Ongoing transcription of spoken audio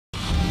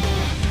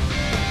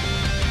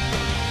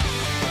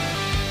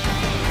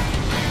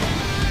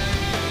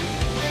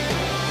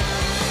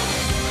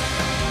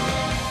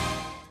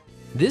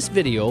This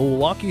video will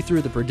walk you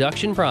through the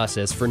production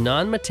process for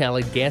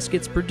non-metallic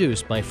gaskets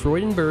produced by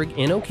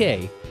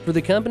Freudenberg-NOK for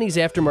the company's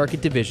aftermarket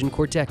division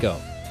Corteco.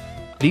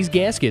 These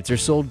gaskets are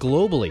sold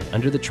globally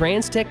under the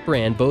TransTec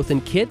brand both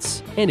in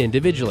kits and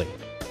individually.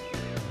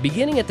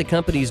 Beginning at the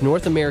company's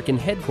North American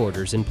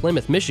headquarters in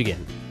Plymouth,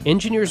 Michigan,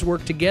 engineers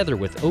work together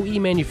with OE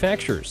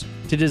manufacturers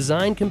to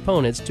design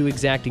components to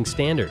exacting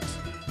standards.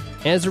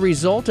 As a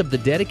result of the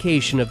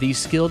dedication of these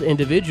skilled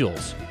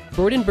individuals,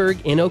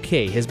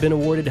 Freudenberg-NOK has been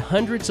awarded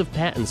hundreds of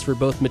patents for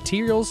both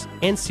materials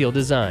and seal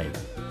design.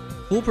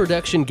 Full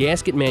production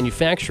gasket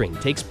manufacturing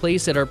takes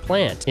place at our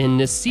plant in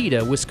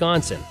Necedah,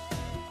 Wisconsin,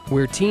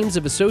 where teams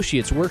of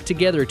associates work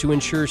together to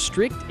ensure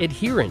strict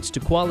adherence to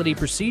quality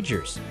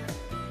procedures.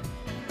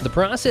 The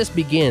process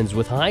begins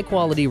with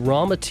high-quality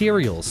raw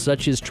materials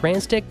such as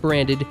TransTec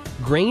branded,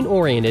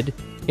 grain-oriented,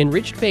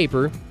 enriched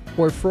paper,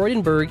 or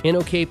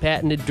Freudenberg-NOK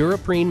patented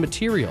Duraprene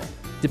material,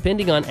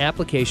 depending on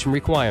application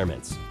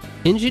requirements.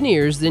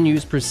 Engineers then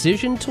use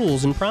precision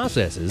tools and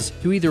processes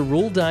to either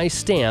roll die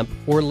stamp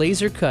or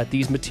laser cut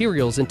these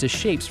materials into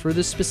shapes for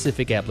the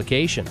specific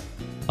application.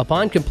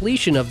 Upon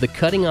completion of the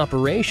cutting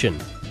operation,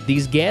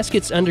 these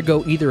gaskets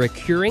undergo either a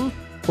curing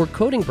or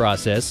coating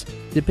process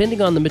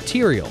depending on the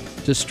material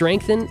to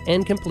strengthen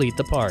and complete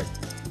the part.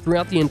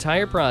 Throughout the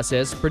entire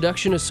process,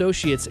 production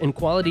associates and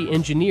quality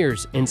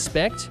engineers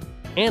inspect,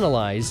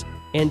 analyze,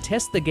 and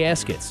test the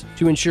gaskets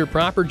to ensure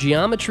proper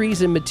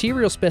geometries and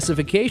material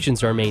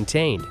specifications are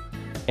maintained.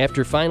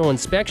 After final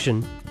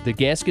inspection, the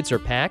gaskets are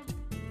packed,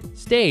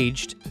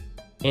 staged,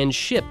 and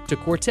shipped to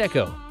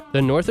Corteco,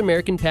 the North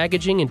American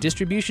Packaging and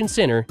Distribution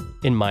Center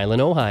in Milan,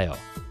 Ohio.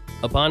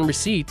 Upon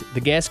receipt, the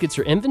gaskets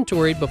are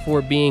inventoried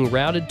before being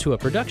routed to a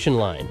production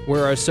line,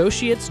 where our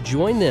associates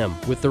join them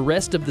with the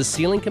rest of the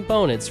sealing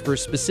components for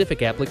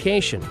specific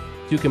application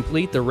to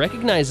complete the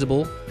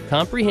recognizable,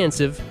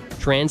 comprehensive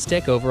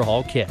TransTec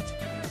overhaul kit.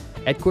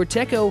 At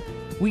Corteco,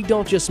 we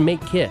don't just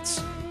make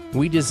kits,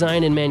 we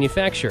design and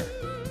manufacture.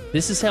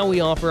 This is how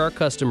we offer our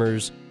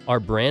customers our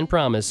brand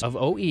promise of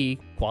OE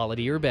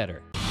quality or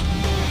better.